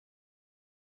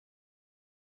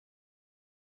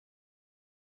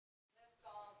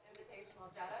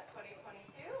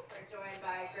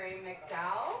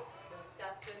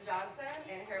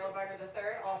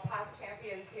third all past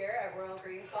champions here at Royal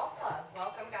Greens Golf Club.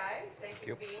 Welcome, guys. Thank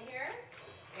you for being here.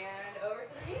 And over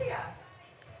to the media.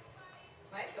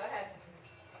 Mike, go ahead.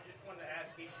 I just wanted to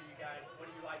ask each of you guys, what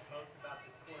do you like most about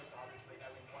this course? Obviously,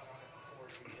 having won on it before,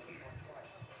 you've won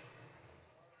twice.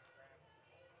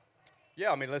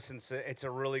 Yeah, I mean, listen, it's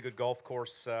a really good golf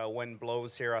course. Wind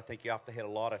blows here. I think you have to hit a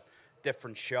lot of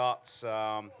different shots.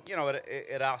 You know,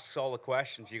 it asks all the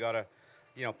questions. You got to,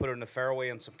 you know, put it in the fairway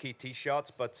and some key tee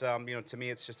shots. But, you know, to me,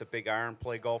 it's just a big iron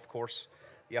play golf course.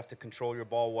 You have to control your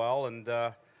ball well, and,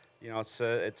 you know,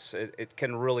 it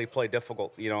can really play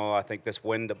difficult. You know, I think this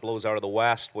wind that blows out of the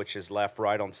west, which is left,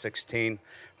 right on 16,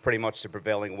 pretty much the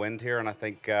prevailing wind here. And I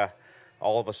think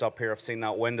all of us up here have seen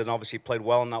that wind and obviously played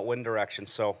well in that wind direction.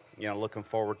 So, you know, looking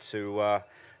forward to,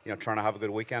 you know, trying to have a good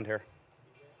weekend here.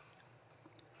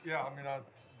 Yeah, I mean,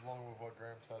 along with what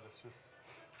Graeme said, it's just,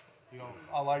 you know,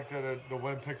 I like that the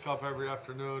wind picks up every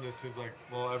afternoon. It seems like,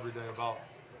 well, every day about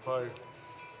probably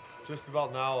just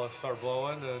about now it'll start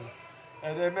blowing,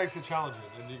 and it makes it challenging.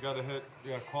 And you got to hit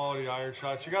quality iron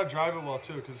shots. You got to drive it well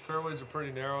too, because fairways are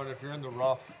pretty narrow, and if you're in the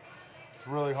rough, it's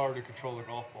really hard to control the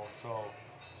golf ball. So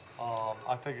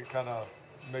I think it kind of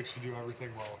makes you do everything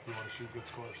well if you want to shoot good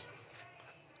scores.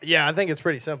 Yeah, I think it's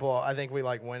pretty simple. I think we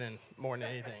like winning more than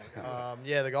anything.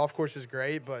 Yeah, the golf course is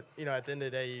great, but, you know, at the end of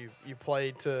the day, you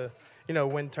play to, you know,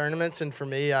 win tournaments. And for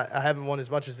me, I haven't won as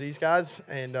much as these guys,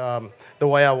 and the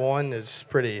way I won is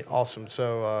pretty awesome.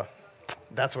 So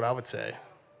that's what I would say.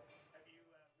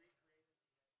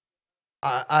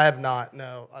 I have not,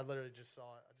 no. I literally just saw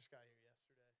it. I just got here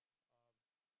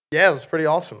yesterday. Yeah, it was pretty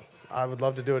awesome. I would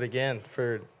love to do it again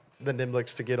for the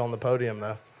Nimbliks to get on the podium,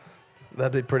 though.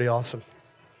 That'd be pretty awesome.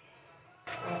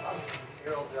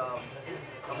 Harold,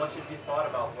 how much have you thought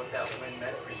about what that win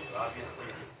meant for you? Obviously,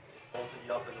 it bolted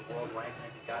you up in the world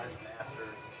rankings. You got his Masters.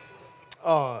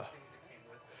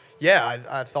 Yeah,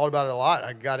 I thought about it a lot.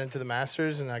 I got into the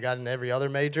Masters, and I got in every other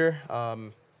major.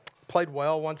 Played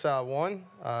well once I won.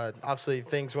 Obviously,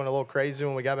 things went a little crazy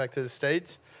when we got back to the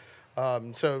States.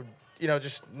 So, you know,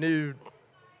 just new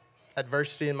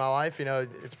adversity in my life. You know,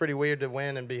 it's pretty weird to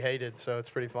win and be hated, so it's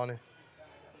pretty funny,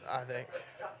 I think.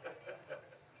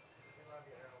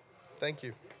 Thank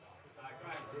you.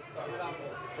 Sorry,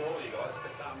 for all you guys,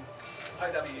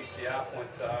 but OWGR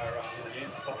points are in the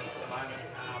news topic at the moment.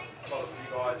 A lot of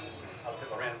you guys and other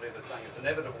people around there are saying it's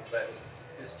inevitable that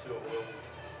this tour will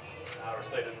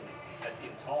recede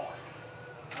in time.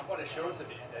 What assurance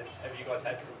have you guys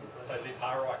had from, say, Liv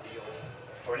Hierarchy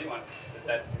or anyone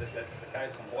that's the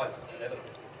case, and why is it inevitable?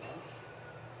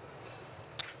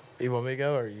 You want me to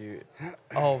go, or you?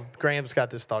 Oh, Graham's got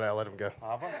this thought out. Let him go.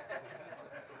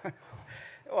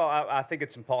 Well, I think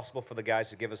it's impossible for the guys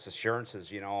to give us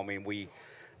assurances. You know, I mean,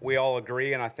 we all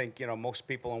agree, and I think, you know, most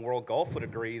people in world golf would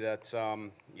agree that,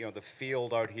 you know, the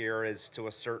field out here is to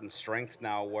a certain strength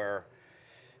now where,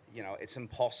 you know, it's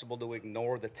impossible to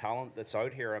ignore the talent that's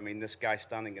out here. I mean, this guy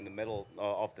standing in the middle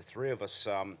of the three of us,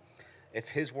 if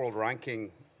his world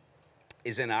ranking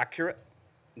is inaccurate,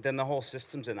 then the whole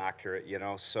system's inaccurate, you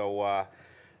know. So,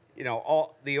 you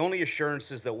know, the only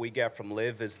assurances that we get from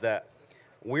LIV is that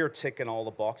we're ticking all the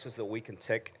boxes that we can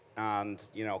tick and,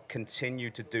 you know,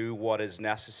 continue to do what is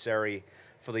necessary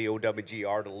for the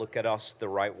OWGR to look at us the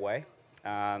right way.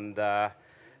 And,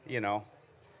 you know,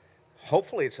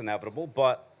 hopefully it's inevitable,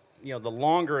 but, you know, the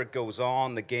longer it goes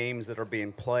on, the games that are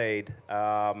being played,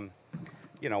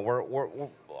 you know, we're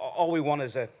all we want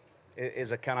is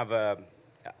a kind of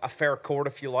a fair court,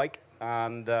 if you like,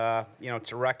 and, you know,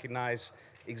 to recognize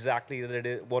exactly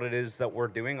that what it is that we're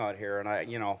doing out here.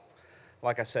 And you know,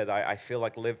 like I said, I feel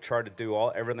like LIV tried to do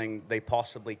everything they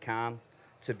possibly can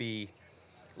to be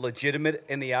legitimate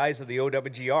in the eyes of the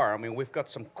OWGR. I mean, we've got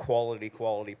some quality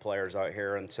players out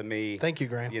here, and to me, thank you,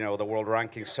 Graeme. You know, the world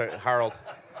rankings, Harold,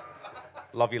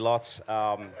 love you lots.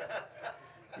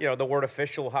 You know, the word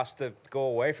official has to go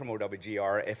away from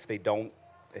OWGR if they don't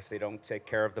take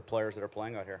care of the players that are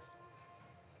playing out here.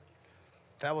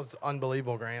 That was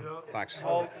unbelievable, Graeme. Thanks.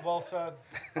 Well said.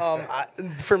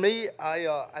 For me,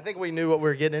 I think we knew what we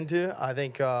were getting into. I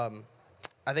think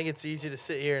it's easy to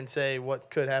sit here and say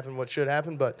what could happen, what should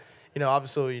happen, but, you know,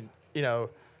 obviously, you know,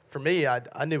 for me,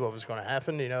 I knew what was going to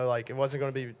happen. You know, like, it wasn't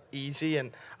going to be easy, and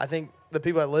I think the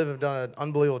people at LIV have done an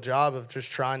unbelievable job of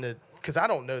just trying to, because I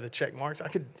don't know the check marks. I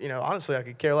could, you know, honestly, I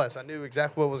could care less. I knew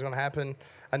exactly what was going to happen.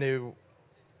 I knew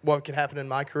what could happen in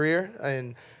my career,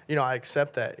 and, you know, I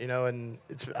accept that, you know, and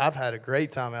I've had a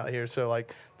great time out here. So,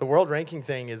 like, the world ranking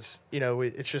thing is, you know,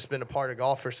 it's just been a part of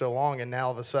golf for so long, and now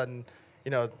all of a sudden,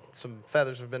 you know, some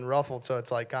feathers have been ruffled, so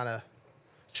it's like kind of,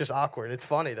 it's just awkward. It's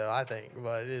funny, though, I think,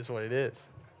 but it is what it is.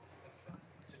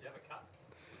 Should you have a cut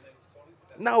in these 20s?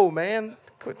 No, man.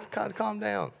 Calm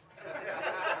down.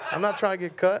 I'm not trying to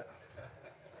get cut.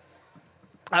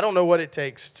 I don't know what it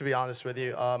takes, to be honest with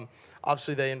you.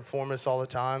 Obviously, they inform us all the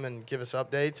time and give us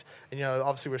updates. And, you know,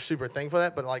 obviously, we're super thankful for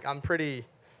that. But, like, I'm pretty,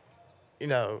 you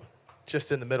know,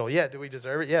 just in the middle. Yeah, do we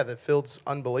deserve it? Yeah, the field's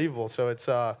unbelievable. So it's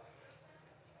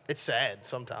sad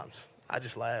sometimes. I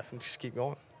just laugh and just keep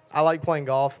going. I like playing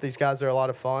golf. These guys are a lot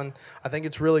of fun. I think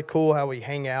it's really cool how we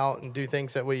hang out and do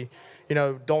things that we, you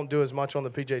know, don't do as much on the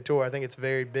PGA Tour. I think it's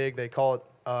very big. They call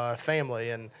it family,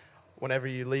 and whenever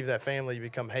you leave that family, you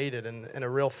become hated. And in a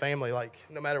real family, like,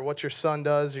 no matter what your son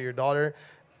does or your daughter,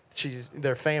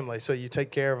 they're family. So you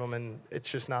take care of them, and it's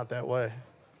just not that way.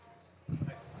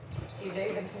 You,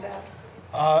 David, to that?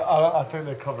 I think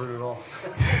they covered it all.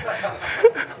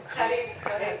 Teddy,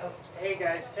 go ahead. Oh. Hey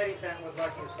guys, Teddy Fenton with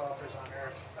Luckiest Golfers on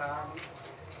Earth.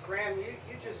 Graeme,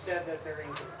 you just said that they're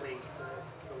incomplete,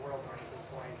 the world ranking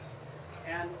points.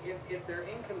 And if they're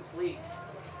incomplete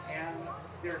and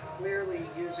they're clearly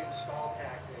using stall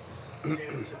tactics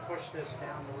to push this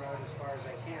down the road as far as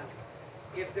they can,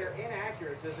 if they're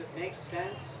inaccurate, does it make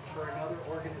sense for another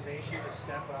organization to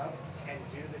step up and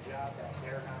do the job that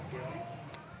they're not doing?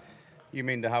 You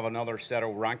mean to have another set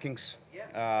of rankings?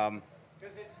 Yeah.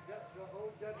 Because it's the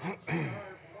OWGR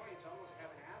points almost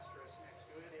have an asterisk next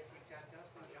to it. If you've got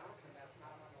Dustin Johnson, that's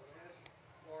not on the list.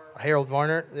 Or Harold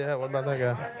Varner? Yeah, what about that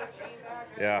guy?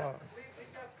 Yeah.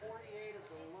 We've got 48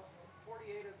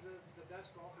 of the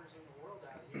best golfers in the world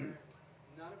out here.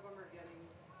 None of them are getting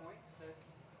points.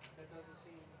 That doesn't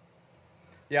seem.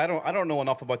 Yeah, I don't know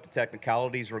enough about the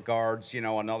technicalities regards, you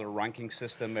know, another ranking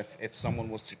system. If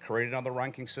someone was to create another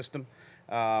ranking system,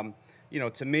 you know,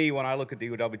 to me, when I look at the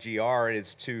OWGR, it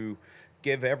is to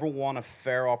give everyone a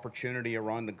fair opportunity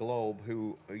around the globe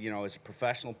who, you know, is a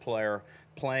professional player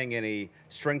playing in a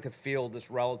strength of field that's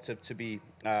relative to be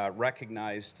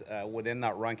recognized within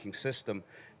that ranking system,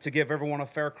 to give everyone a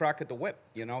fair crack at the whip,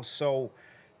 you know. So,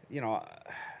 you know,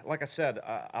 like I said,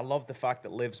 I love the fact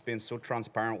that LIV's been so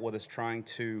transparent with us, trying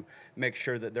to make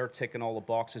sure that they're ticking all the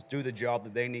boxes, do the job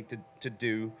that they need to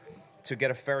do to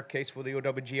get a fair case with the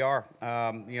OWGR.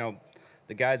 You know,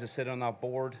 the guys that sit on that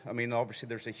board, I mean, obviously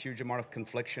there's a huge amount of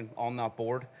confliction on that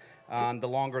board. And the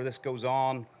longer this goes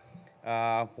on,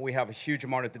 we have a huge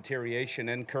amount of deterioration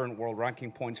in current world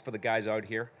ranking points for the guys out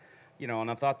here. You know, and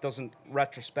if that doesn't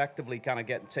retrospectively kind of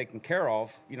get taken care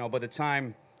of, you know, by the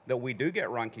time that we do get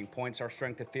ranking points, our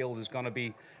strength of field is going to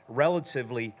be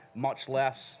relatively much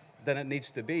less than it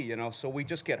needs to be, you know. So we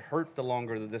just get hurt the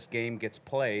longer that this game gets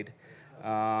played,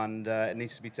 and it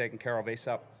needs to be taken care of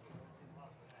ASAP.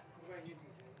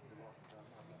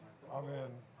 I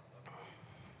mean,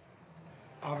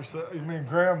 obviously, I mean,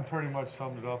 Graeme pretty much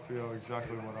summed it up, you know,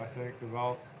 exactly what I think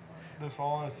about this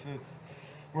all. It's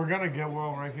we're going to get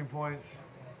world ranking points,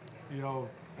 you know,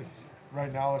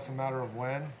 right now it's a matter of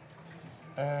when.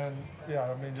 And yeah,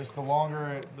 I mean, just the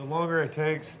longer it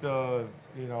takes, you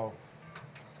know,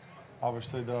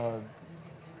 obviously the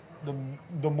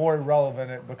more irrelevant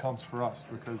it becomes for us,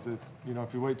 because it's, you know,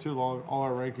 if you wait too long, all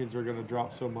our rankings are going to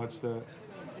drop so much that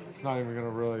it's not even going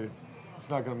to it's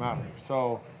not going to matter.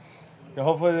 So yeah,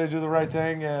 hopefully they do the right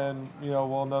thing, and, you know,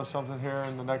 we'll know something here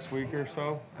in the next week or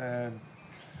so. And,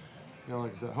 you know,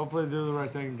 like I said, hopefully they do the right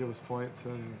thing and give us points,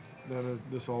 and then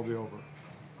this will all be over.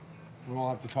 We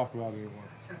won't have to talk about it anymore.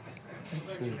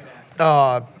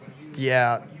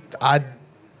 Yeah,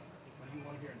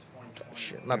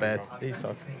 shit, my bad. He's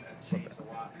talking. Changed a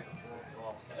lot in world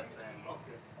golf since then.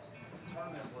 The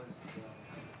tournament was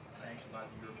sanctioned by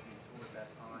the European Tour at that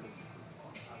time.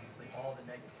 Obviously, all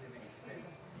the negativity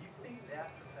since. Do you think that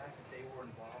the fact that they were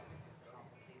involved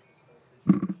complicates this whole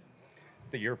situation?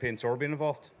 The European Tour being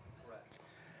involved? Correct.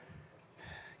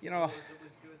 You know, It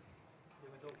was good.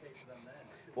 It was okay for them then.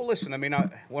 well, listen, I mean,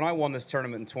 when I won this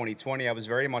tournament in 2020, I was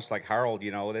very much like Harold,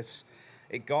 you know,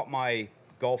 it got my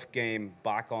golf game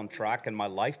back on track and my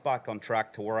life back on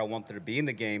track to where I wanted to be in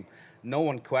the game. No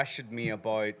one questioned me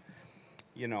about,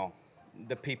 you know,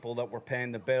 the people that were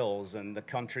paying the bills and the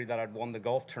country that I'd won the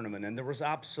golf tournament in. There was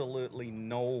absolutely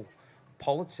no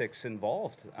politics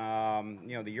involved.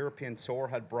 You know, the European Tour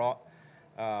had brought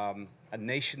a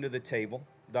nation to the table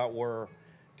that were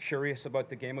curious about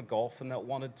the game of golf and that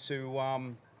wanted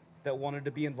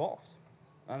to be involved.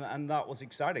 And that was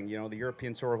exciting. You know, the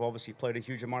European Tour have obviously played a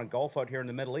huge amount of golf out here in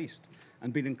the Middle East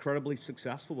and been incredibly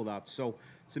successful with that. So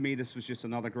to me, this was just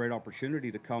another great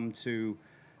opportunity to come to,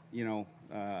 you know,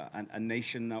 a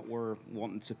nation that were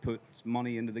wanting to put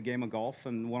money into the game of golf.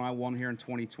 And when I won here in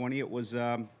 2020, it was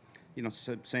you know,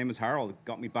 same as Harold,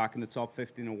 got me back in the top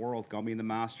 50 in the world, got me in the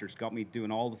Masters, got me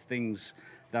doing all the things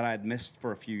that I had missed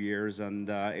for a few years, and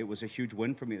it was a huge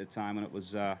win for me at the time, and it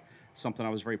was something I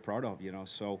was very proud of, you know.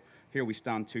 So here we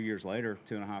stand 2 years later,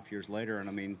 2.5 years later, and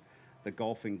I mean, the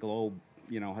golfing globe,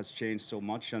 you know, has changed so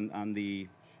much, and the,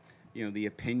 you know, the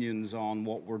opinions on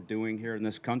what we're doing here in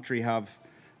this country have,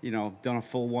 you know, done a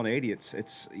full 180.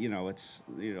 It's you know,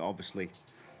 obviously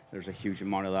there's a huge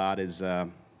amount of that is,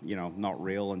 you know, not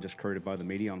real and just created by the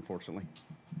media, unfortunately.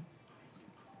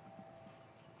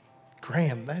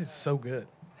 Graeme, that is so good.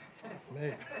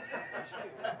 Man.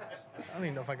 I don't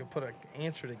even know if I could put an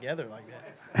answer together like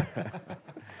that.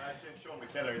 Sean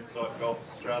McKenna, Inside Golf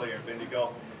Australia and Bendy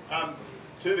Golf.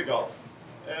 To the golf,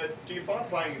 do you find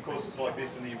playing in courses like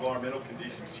this and the environmental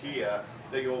conditions here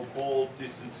that your ball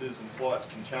distances and flights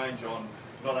can change on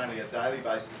not only a daily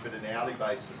basis but an hourly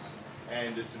basis?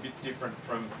 And it's a bit different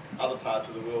from other parts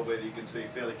of the world where you can see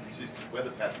fairly consistent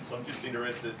weather patterns. So I'm just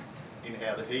interested in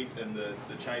how the heat and the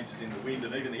changes in the wind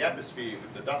and even the atmosphere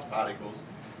with the dust particles,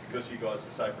 because you guys are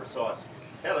so precise,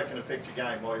 how that can affect your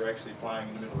game while you're actually playing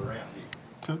in the middle of the round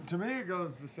here. To me, it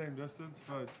goes the same distance,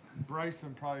 but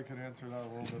Bryson probably could answer that a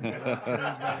little bit better. So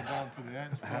he's got it down to the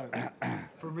edge. But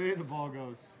for me, the ball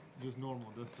goes just normal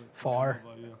distance. Far.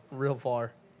 Real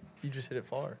far. You just hit it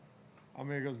far. I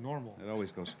mean, it goes normal. It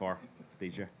always goes far,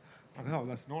 DJ. I know,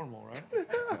 that's normal, right?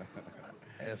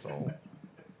 Asshole.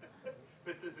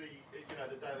 But does the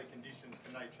daily conditions,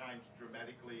 can they change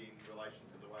dramatically in relation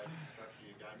to the way you structure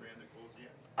your game around the course here?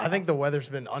 I think the weather's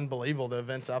been unbelievable, the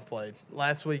events I've played.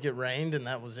 Last week it rained, and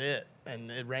that was it. And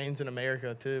it rains in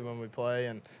America, too, when we play,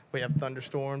 and we have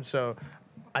thunderstorms. So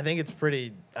I think it's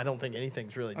pretty – I don't think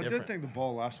anything's really different. I did think the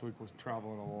ball last week was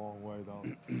traveling a long way, though.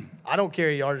 I don't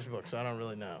carry a yardage book, so I don't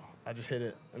really know. I just hit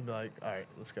it and be like, all right,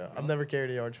 let's go. I've never carried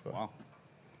a yardage book. Wow.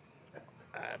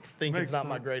 I think it's not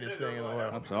my greatest thing in the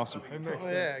world. That's awesome. It makes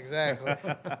sense. Yeah, exactly.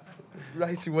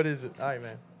 Ricey, what is it? All right,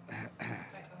 man. So,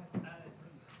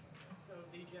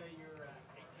 DJ, you're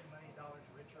 $18 million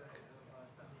richer as of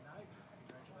Sunday night.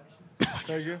 Congratulations.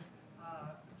 Thank you.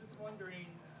 Just wondering,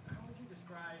 how would you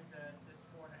describe this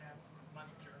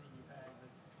 4.5-month journey you've had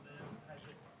with LIV? Has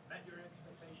it met your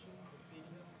expectations,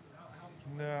 exceeded them? So how would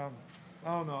you? Yeah,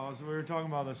 I don't know. We were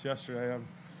talking about this yesterday.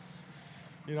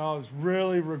 You know, I was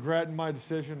really regretting my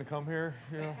decision to come here.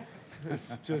 You know,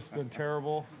 it's just been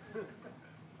terrible.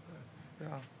 Yeah.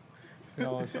 You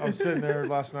know, I was sitting there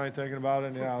last night thinking about it,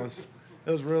 and yeah,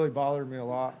 it was really bothering me a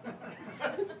lot.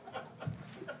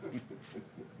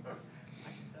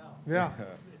 Yeah.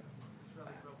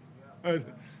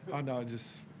 I know,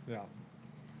 just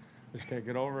can't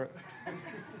get over it.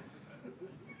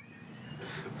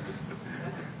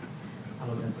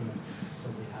 Hello, gentlemen. So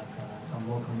we have some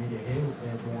local media here.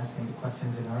 They're asking the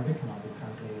questions in Arabic, and I'll be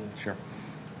translating. Sure.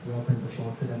 We open the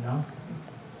floor to them now.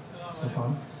 So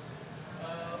far.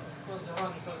 أستاذ جهاد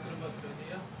من الترجمة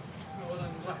السعودية. أولاً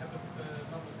نرحب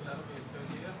بنظمة العربية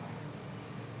السعودية.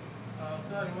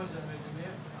 سؤالي موجه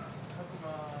للجميع. بحكم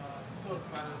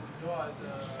حصولكم على جوائز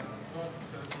جولف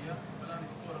السعودية والآن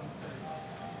بطولة مختلفة.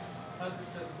 هل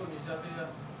ستكون إيجابية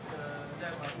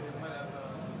لعبها في ملعب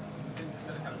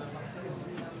الملك عبد الله؟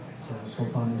 So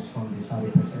Sultan is from the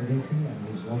Saudi Press Agency, and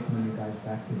he's welcoming you guys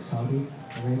back to Saudi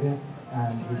Arabia,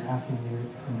 and he's asking you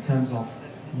in terms of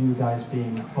you guys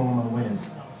being former winners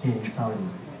here in Saudi,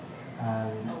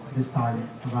 and this time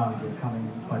around you're coming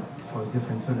but for a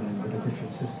different tournament with a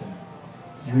different system.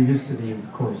 You're used to the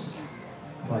course,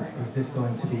 but is this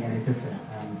going to be any different,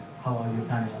 and how are you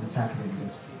planning on tackling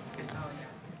this?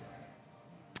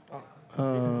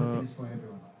 This for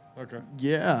everyone. Okay.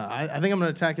 Yeah, I think I'm going to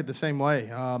attack it the same way.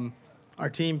 Our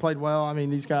team played well. I mean,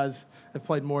 these guys have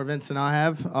played more events than I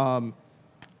have. I'm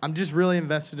just really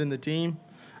invested in the team.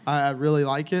 I really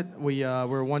like it.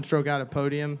 We're one stroke out of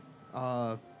podium.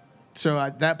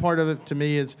 So that part of it to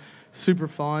me is super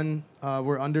fun.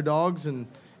 We're underdogs, and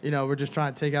we're just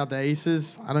trying to take out the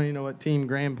aces. I don't even know what team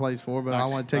Graeme plays for, but I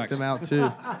want to take them out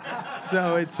too.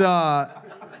 So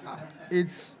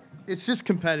it's just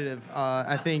competitive.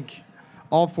 I think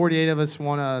all 48 of us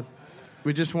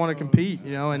we just want to compete,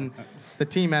 and the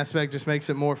team aspect just makes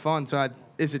it more fun. So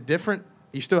is it different?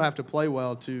 You still have to play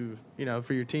well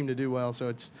for your team to do well. So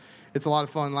it's a lot of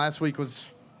fun. Last week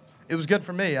was good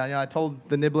for me. I told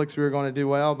the Niblets we were going to do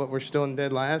well, but we're still in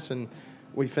dead last, and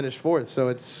we finished fourth. So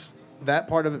it's that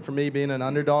part of it for me, being an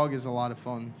underdog, is a lot of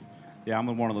fun. Yeah, I'm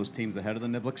on one of those teams ahead of the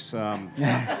Niblets.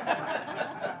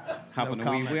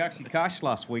 We actually cashed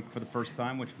last week for the first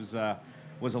time, which was a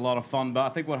lot of fun. But I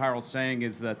think what Harold's saying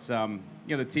is that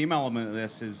the team element of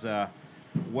this is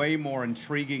way more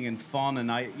intriguing and fun. And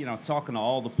talking to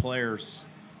all the players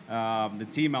The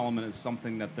team element is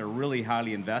something that they're really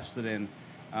highly invested in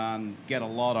and get a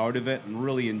lot out of it and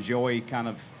really enjoy kind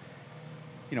of,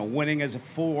 winning as a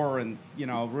 4 and,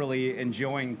 really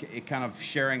enjoying kind of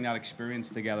sharing that experience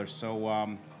together. So,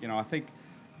 I think,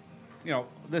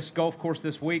 this golf course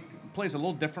this week plays a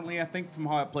little differently, I think, from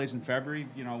how it plays in February.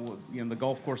 The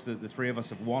golf course that the three of us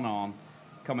have won on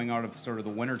coming out of sort of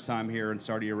the winter time here in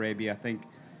Saudi Arabia, I think,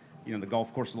 the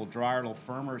golf course is a little drier, a little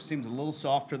firmer. It seems a little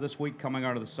softer this week coming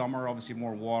out of the summer. Obviously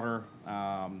more water,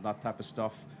 that type of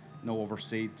stuff, no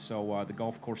overseed. So the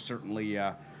golf course certainly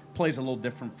plays a little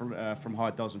different from how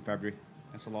it does in February.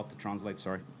 That's a lot to translate,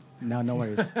 sorry. No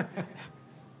worries.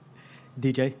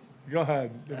 DJ? Go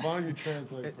ahead. Why don't you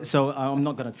translate? So I'm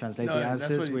not going to translate the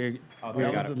answers. We're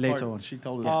later on. She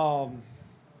told us.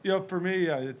 For me,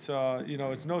 it's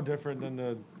it's no different than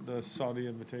the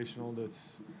Saudi Invitational that's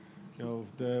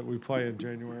that we play in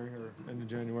January or end of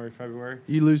January, February.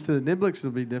 You lose to the Niblets,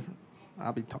 it'll be different.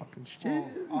 I'll be talking shit.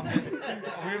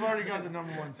 We've already got the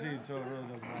 #1 seed, so it really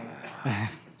doesn't matter.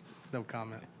 No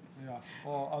comment. Yeah.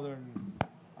 Well, other than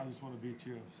I just want to beat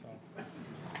you, so.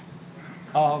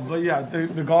 But yeah,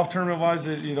 the golf tournament-wise,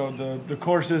 the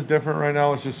course is different right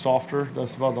now. It's just softer.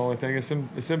 That's about the only thing.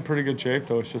 It's in pretty good shape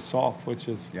though. It's just soft, which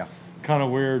is kind of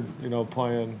weird.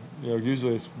 Playing.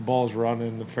 Usually it's balls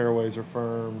running, the fairways are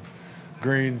firm,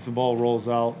 greens, the ball rolls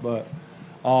out. But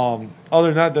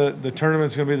other than that, the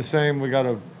tournament's gonna be the same. We got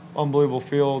an unbelievable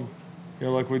field,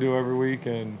 like we do every week,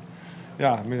 and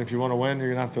yeah, I mean, if you want to win, you're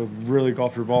gonna have to really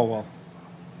golf your ball well.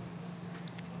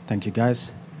 Thank you,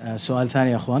 guys. سؤال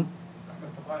ثاني يا اخوان.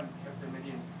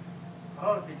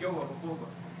 حرارة الجو والرطوبة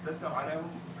تأثر عليهم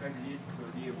كجديد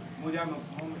السعودية مو دائما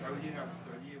هم متعودين على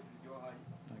السعودية في الجو هاي.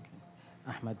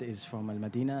 Ahmed is from Al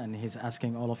Medina and he's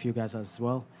asking all of you guys as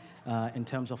well in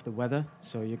terms of the weather.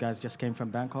 So you guys just came from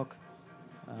Bangkok,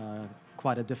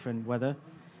 quite a different weather,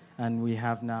 and we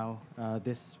have now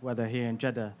this weather here in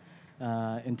Jeddah.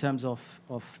 In terms of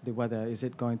the weather, is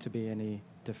it going to be any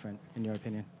different in your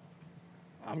opinion?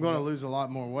 I'm going to lose a lot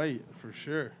more weight for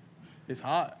sure. It's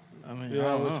hot. I mean,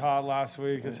 yeah, it was hot last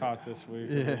week. It's hot this week.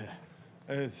 Yeah,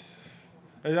 it's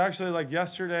actually like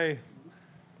yesterday,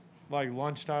 like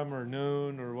lunchtime or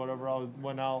noon or whatever.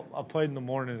 Went out. I played in the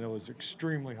morning. It was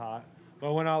extremely hot. But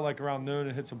I went out like around noon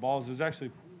and hit some balls. It was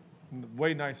actually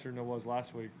way nicer than it was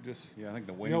last week. Just I think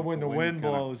the wind. When the wind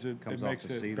blows, it makes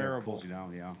it bearable. Pulls you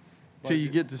down, yeah. Till you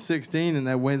get to 16 and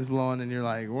that wind's blowing and you're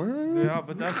like, what? Yeah,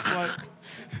 but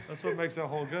that's what makes that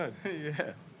hole good.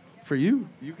 Yeah. For you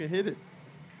can hit it.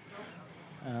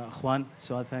 اخوان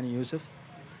سؤال ثاني يوسف.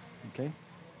 Okay.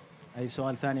 اي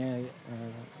سؤال ثاني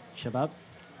شباب.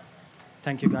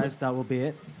 Thank you guys. That will be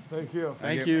it. Thank you.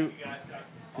 Thank you.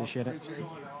 Appreciate it.